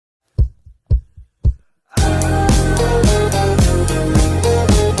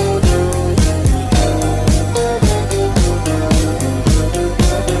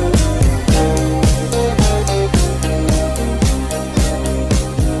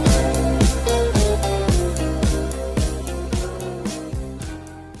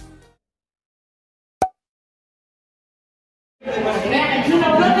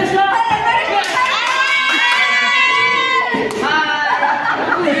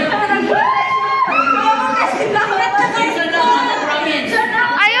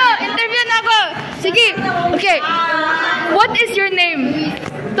your name?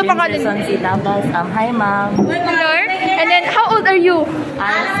 Ito pangalan. Hi, ma'am. Hello. And then, how old are you?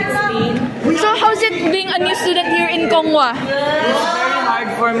 I'm 16. So, how's it being a new student here in Kongwa? It's very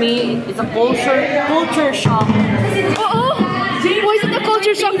hard for me. It's a culture shock. Oh, why is it a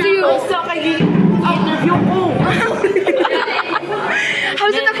culture shock to you?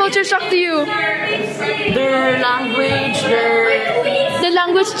 How's it a culture shock to you? Their language, the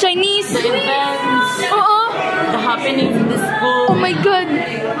language, Chinese. the events, the happenings in the school. Oh my god.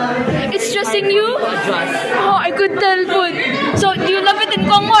 It's stressing you? Oh, I could tell food. So, do you love it in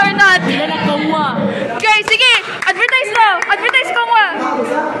Kongwa or not? Okay, sige! Advertise now! Advertise Kongwa!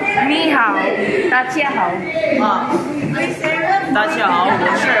 你好，大家好。大家好，我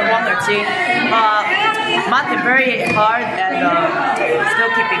是汪德清。Math is very hard and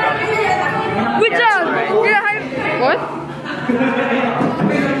still keeping up. Good job! What?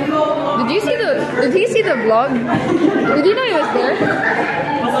 Did he see the vlog? Did you know he was there?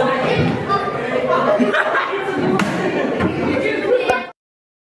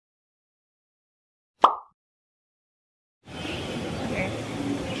 Okay.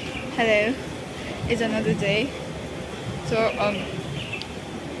 Hello. It's another day. So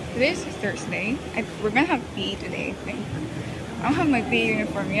today's Thursday. We're gonna have PE today, I think. I don't have my PE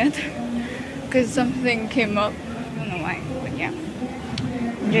uniform yet because something came up. I don't know why, but yeah.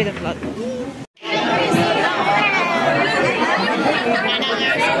 Enjoy the vlog.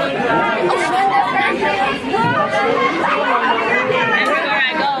 Everywhere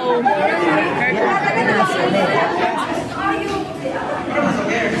I go.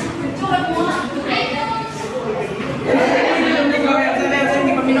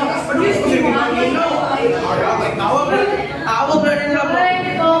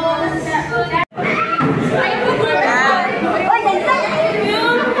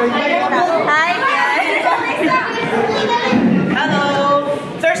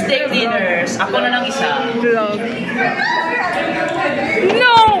 Ako na lang isa. Vlog.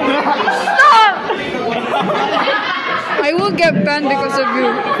 No! Stop! I will get banned because of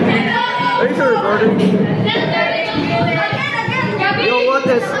you. Are you still recording? Yo, what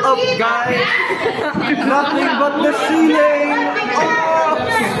is up, guys? Nothing but the ceiling! Oh!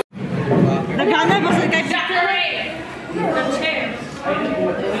 Naghanay ba sa kay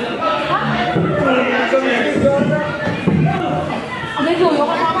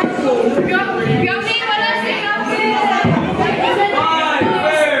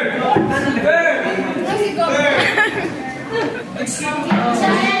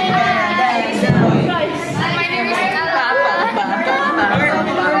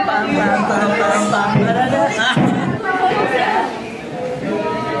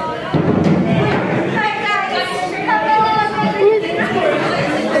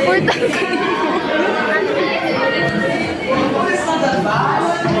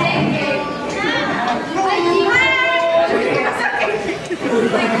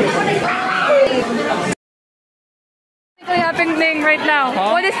happening right now?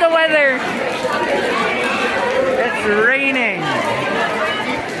 Huh? What is the weather? It's raining.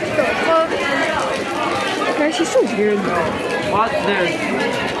 Guys, she's so weird. What's this?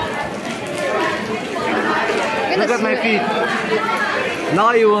 Look at my feet.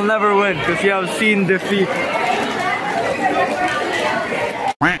 Now you will never win because you have seen defeat.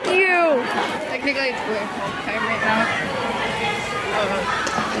 Ew! Technically it's way time right now.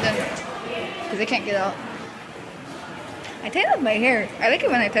 Because I can't get out. I tied up my hair. I like it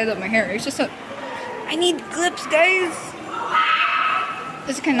when I tied up my hair. It's just I need clips, guys.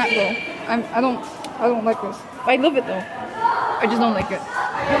 This cannot go. I don't like this. I love it though. I just don't like it.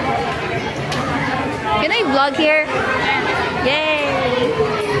 Can I vlog here? Yay!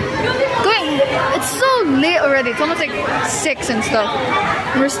 It's so late already. It's almost like 6 and stuff.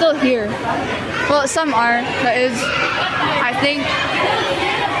 We're still here. Well, some are. That is, I think.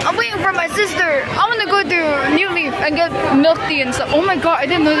 I'm waiting for my sister. I want to go to New Leaf and get milk tea and stuff. Oh my god, I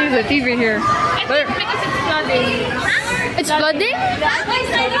didn't know there was a TV here. I think because it's flooding. It's flooding?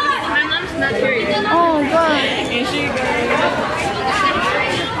 My mom's not here. Oh god.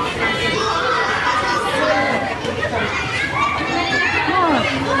 Oh.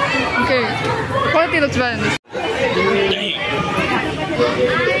 Okay. Quality looks better than this.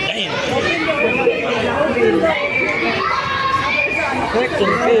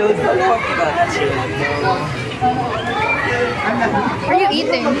 Are you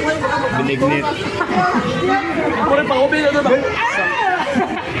eating? Benignit.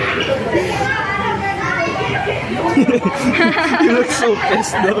 You look so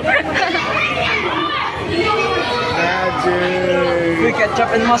pissed though. Magic. We ketchup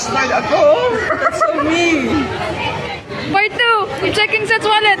and mustard ako. That's so mean. Part 2. I'm checking Seth's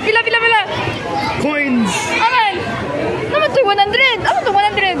wallet. Pila. Coins! Aman! Naman to 100! Aman to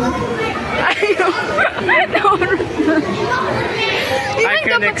 100! Ayaw!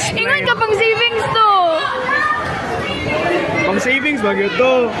 Ingon ka pang savings to! Pang savings, bagyo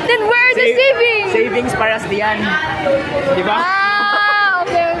to. Then where are the savings? Savings para sa diyan. Di ba? Ah!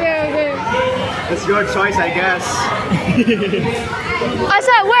 Okay. That's your choice, I guess.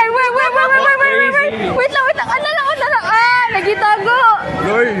 Asa? Where? Wait lang. Ano lang? Ah! Nagitago!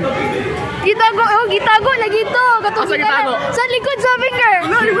 Lord! Gitago lagi to. Asa gitago? Sa likod sa finger.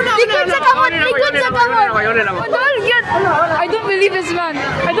 Likod sa kamot. I don't believe this man.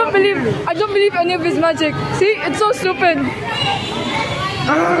 I don't believe any of his magic. See, it's so stupid.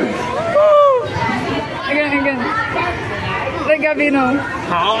 Again. Let Gabby know.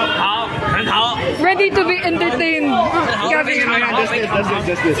 Ready to be entertained. Gabby.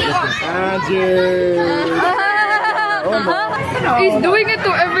 Just this. He's doing it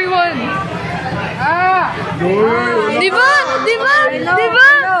to everyone. Diba?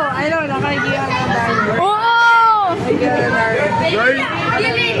 I know, nakaigihan ko dahil. Oo!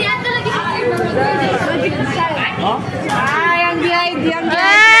 Ang behind.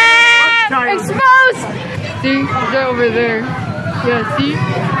 Exposed! See? They're over there. Yeah, see?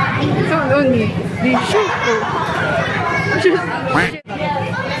 So only. They shoot.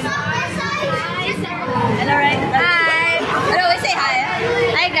 Hello, right? Hi. Hello, say hi.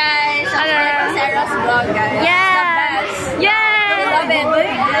 Hi, guys. Hello. Sarah's vlog, guys. Yeah. It's the best. Yay! Love it.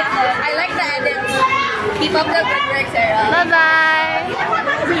 I like the edit. Keep up the good work, Sarah. Bye-bye.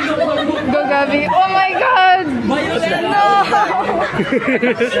 Go, Gabby. Oh my God! No!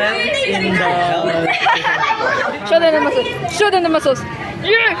 Show them the muscles.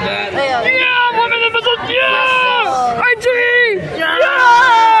 Yeah! Yeah! 1 minute muscles. Yeah! Archery!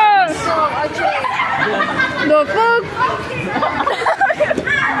 Yeah! The fuck?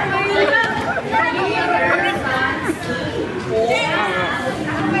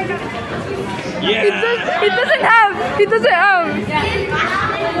 He doesn't have.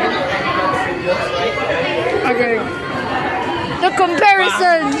 Okay. The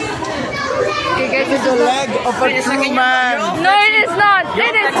comparison. Okay, guys, this is The leg of a true man. No, it is not.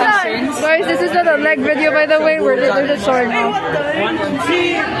 Guys, this is not a leg video, by the way. They're just showing off.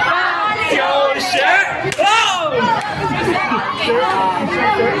 Yo, shit!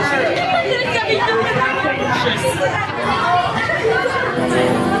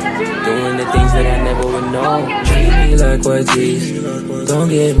 Doing the things that I never would know. Treat me like what these. Don't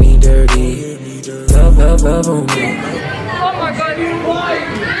get me dirty. Love on me. Oh my God.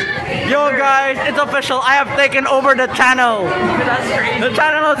 Yo guys, it's official. I have taken over the channel. The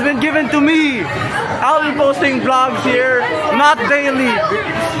channel has been given to me. I'll be posting vlogs here, not daily.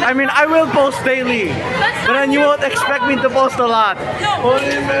 I mean, I will post daily, but then you won't expect me to post a lot.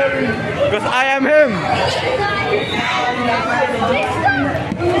 Holy Mary, because I am him.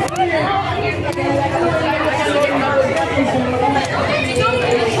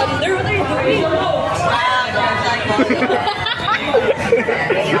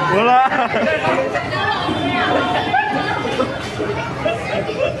 Wala.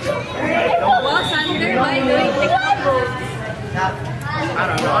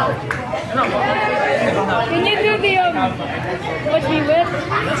 Can you do the watch me whip?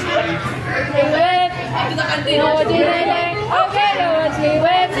 Whip. No, watch me whip. Okay, no, watch me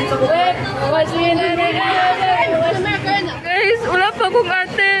whip. Watch me guys, wala pa akong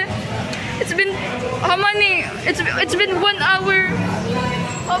ate. It's been how many? It's been 1 hour.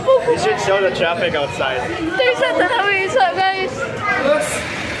 You should show the traffic outside. There's a tanawin isa, guys.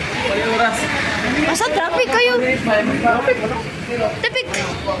 Masa traffic kayo? Traffic.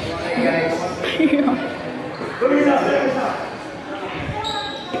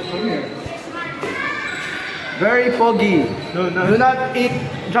 Very foggy. No. Do not eat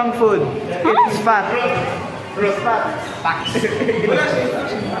junk food. It's fat. It's fat.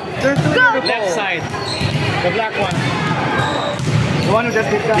 Go. Left side. The black one. The one who just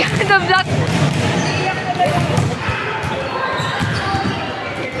did that. The black.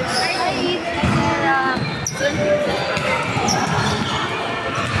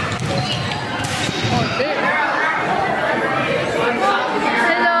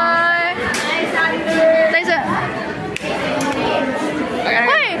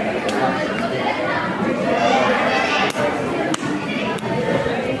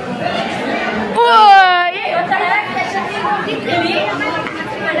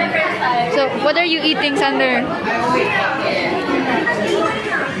 So, what are you eating, Sander?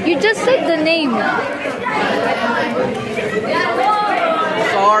 You just said the name.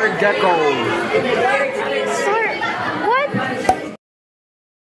 Sar gecko.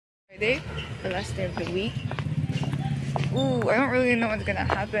 the last day of the week. Ooh, I don't really know what's gonna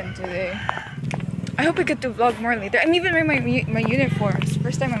happen today. I hope I get to vlog more later. I'm even wearing my uniform. It's the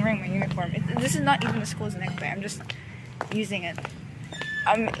first time I'm wearing my uniform. This is not even the school's necktie. I'm just using it.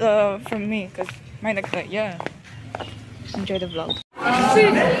 From me, cause my necktie. Yeah. Enjoy the vlog.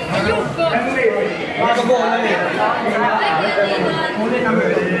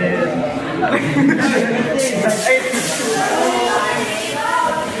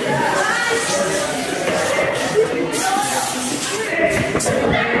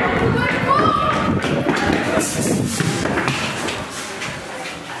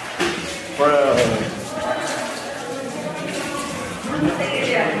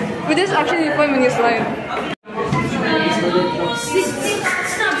 But this is actually fun when you slide.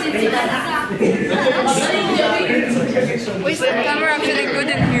 Wait, the camera actually good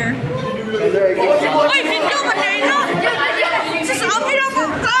in here. Oy, video ka na ito! Sasabi na po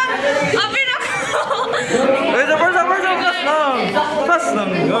ka! Sabi na po! Wait, the first custom! Custom!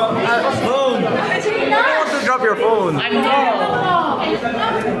 Phone! You don't want to drop your phone. I know.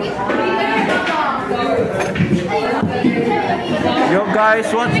 Yo guys,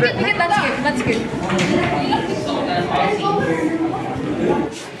 what's the... That's good.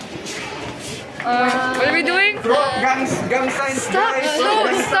 What are we doing? Gang signs, Stop! guys! No,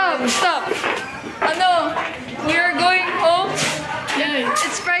 stop! Ano? We're going home? Yay!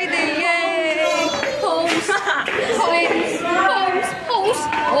 It's Friday, yay! Homes! Wait, Homes! Homes!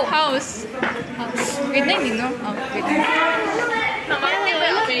 oh, house. Grade 9, you know? Oh, grade 9. Naman,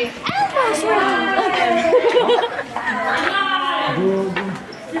 okay.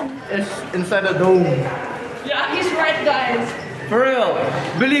 It's inside a dome. Yeah, he's right, guys. For real.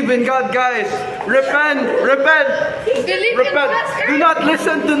 Believe in God, guys. Repent! Believe in Repent! God's Do not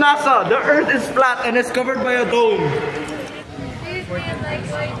listen to NASA. The earth is flat and it's covered by a dome. I'm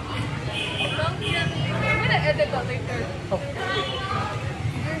gonna edit that later.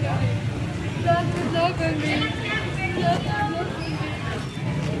 Good luck on me.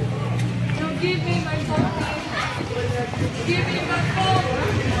 No, give me my phone. Give me my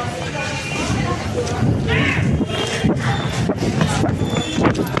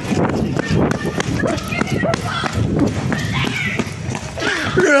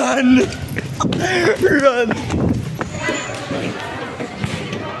Run! Run!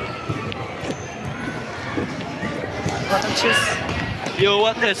 Yo,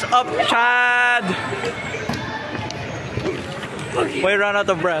 what is up, Chad? We ran out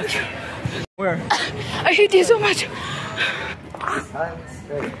of breath. Where? I hate you so much.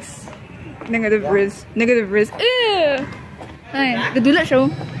 Negative riz. Ew! Ay, gadula siya.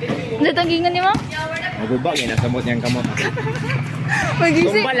 Natangingan niya mo? Magubag, ginakamot niyang kamot.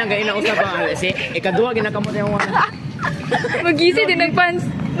 Magisi. Tumbal lang kayo na usap ang alas eh. Ikaduwa, ginakamot niyang wala. Magisi din ng pants.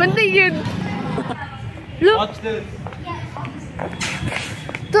 Bantay yun. Look. Watch this.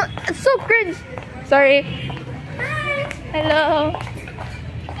 It's so cringe. Sorry. Hello.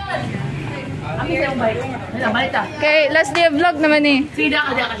 Okay, last day of vlog naman eh. Sige,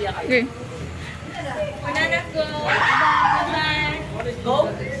 daka. Okay. Banana go. Bye-bye. Go?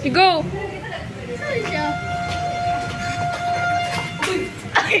 You go.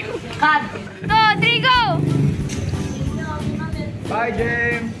 Cut. 2, 3, go! Bye,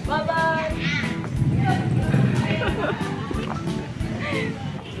 James. Bye-bye.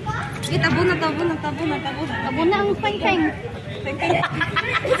 Tabo na ang pang-pang.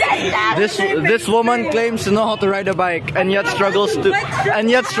 This woman claims to know how to ride a bike and yet struggles to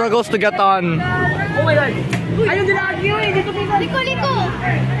get on. Oh my God. Ayun din lagi yun. Liko!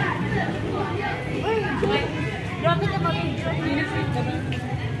 Grabe na mag-video.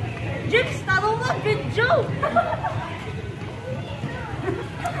 James, taro mag-video.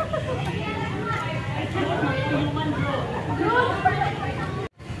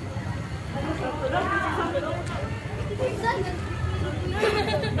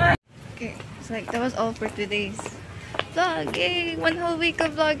 Okay, so like that was all for today's vlog. Yay! 1 whole week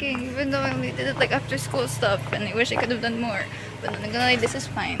of vlogging, even though I only did it like after school stuff and I wish I could have done more. But I'm not gonna lie, this is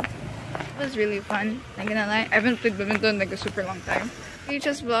fine. It was really fun. I'm gonna lie, I haven't played badminton like a super long time.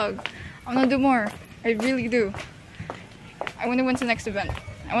 KHS vlog. I wanna do more. I really do. I wanna win the next event.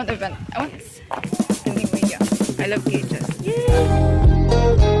 I want. Anyway, yeah. I love KHS.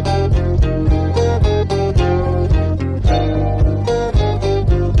 Yay!